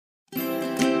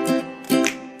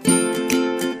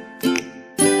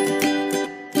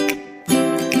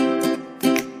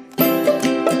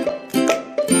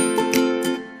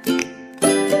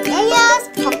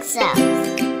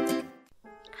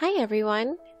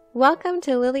everyone. Welcome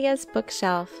to Lilia's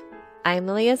Bookshelf. I'm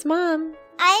Lilia's mom.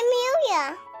 I'm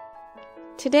Yulia.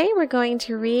 Today we're going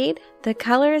to read The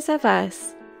Colors of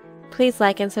Us. Please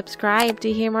like and subscribe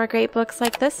to hear more great books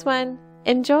like this one.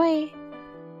 Enjoy!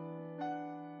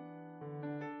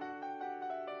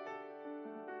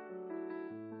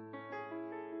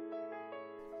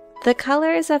 The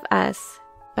Colors of Us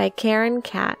by Karen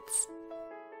Katz.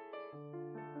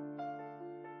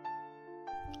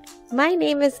 My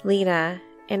name is Lena,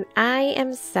 and I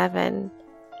am 7.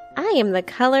 I am the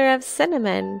color of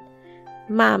cinnamon.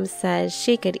 Mom says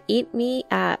she could eat me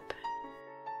up.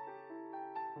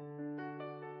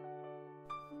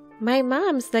 My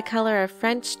mom's the color of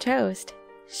French toast.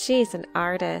 She's an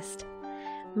artist.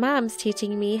 Mom's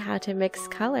teaching me how to mix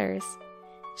colors.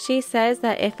 She says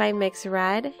that if I mix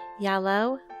red,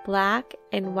 yellow, black,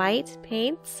 and white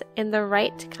paints in the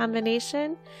right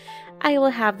combination, I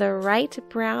will have the right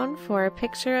brown for a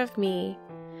picture of me.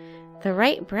 The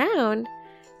right brown?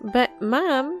 But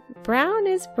Mom, brown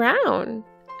is brown,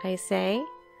 I say.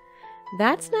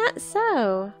 That's not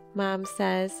so, Mom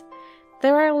says.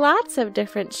 There are lots of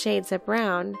different shades of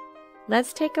brown.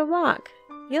 Let's take a walk.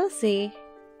 You'll see.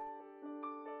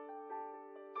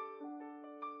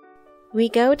 We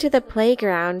go to the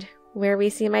playground where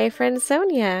we see my friend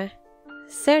Sonia.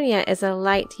 Sonia is a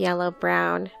light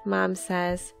yellow-brown, Mom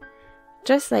says.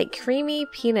 Just like creamy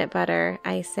peanut butter,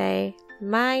 I say.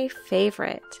 My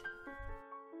favorite.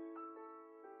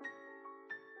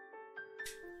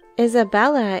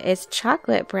 Isabella is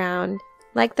chocolate brown,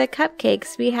 like the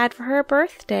cupcakes we had for her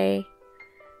birthday.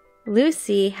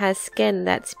 Lucy has skin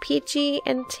that's peachy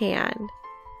and tan.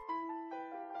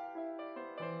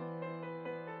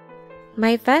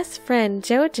 My best friend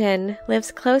Jojen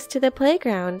lives close to the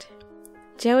playground.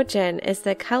 Jojen is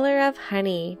the color of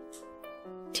honey.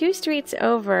 2 streets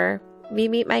over, we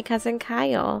meet my cousin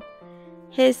Kyle.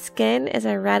 His skin is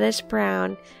a reddish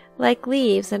brown, like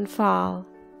leaves in fall.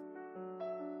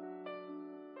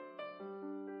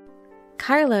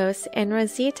 Carlos and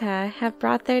Rosita have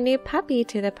brought their new puppy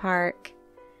to the park.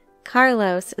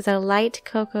 Carlos is a light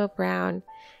cocoa brown,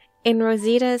 and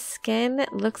Rosita's skin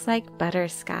looks like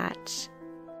butterscotch.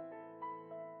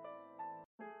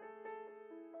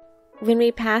 When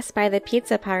we pass by the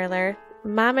pizza parlor,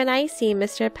 Mom and I see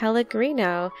Mr.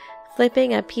 Pellegrino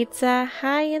flipping a pizza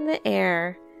high in the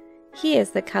air. He is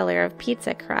the color of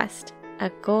pizza crust, a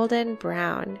golden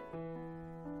brown.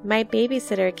 My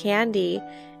babysitter Candy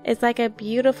is like a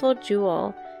beautiful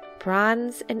jewel,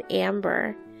 bronze and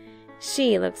amber.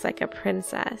 She looks like a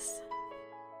princess.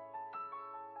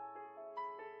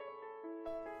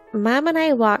 Mom and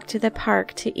I walk to the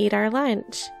park to eat our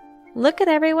lunch. Look at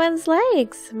everyone's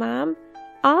legs, Mom.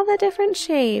 All the different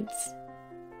shades.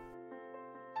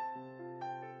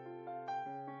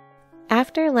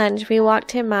 After lunch, we walk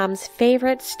to Mom's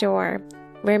favorite store,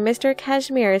 where Mr.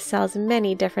 Kashmir sells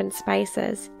many different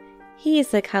spices. He's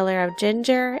the color of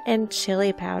ginger and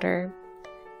chili powder.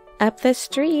 Up the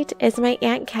street is my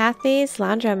Aunt Kathy's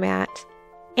laundromat.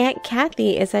 Aunt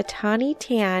Kathy is a tawny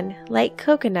tan, like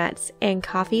coconuts and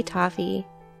coffee toffee.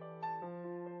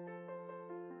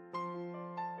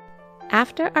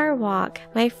 After our walk,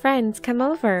 my friends come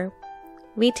over.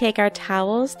 We take our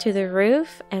towels to the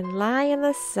roof and lie in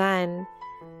the sun.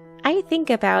 I think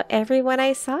about everyone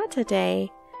I saw today.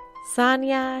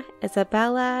 Sonia,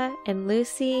 Isabella, and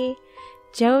Lucy,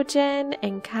 Jojen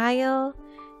and Kyle,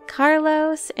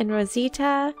 Carlos and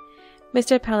Rosita,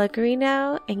 Mr.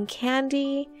 Pellegrino and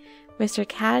Candy, Mr.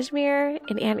 Kashmir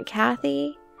and Aunt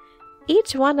Kathy,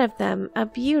 each one of them a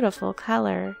beautiful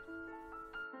color.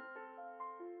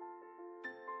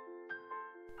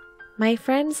 My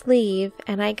friends leave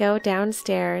and I go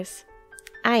downstairs.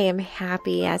 I am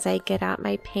happy as I get out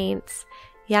my paints,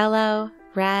 yellow,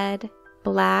 red,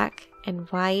 black, and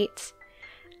white.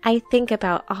 I think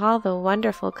about all the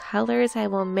wonderful colors I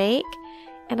will make,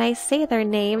 and I say their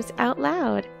names out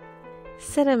loud.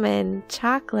 Cinnamon,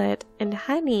 chocolate, and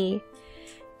honey.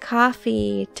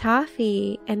 Coffee,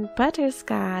 toffee, and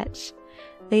butterscotch.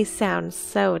 They sound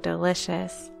so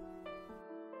delicious.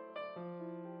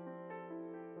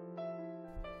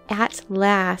 At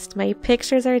last, my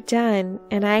pictures are done,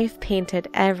 and I've painted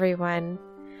everyone.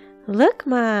 Look,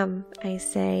 Mom, I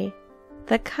say.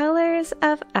 The colors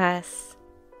of us.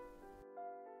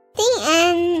 The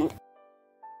end.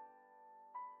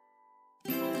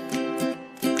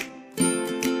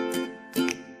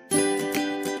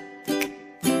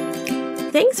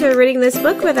 Thanks for reading this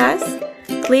book with us.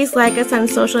 Please like us on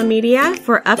social media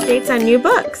for updates on new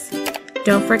books.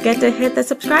 Don't forget to hit the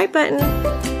subscribe button.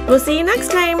 We'll see you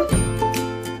next time.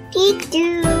 Me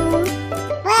too.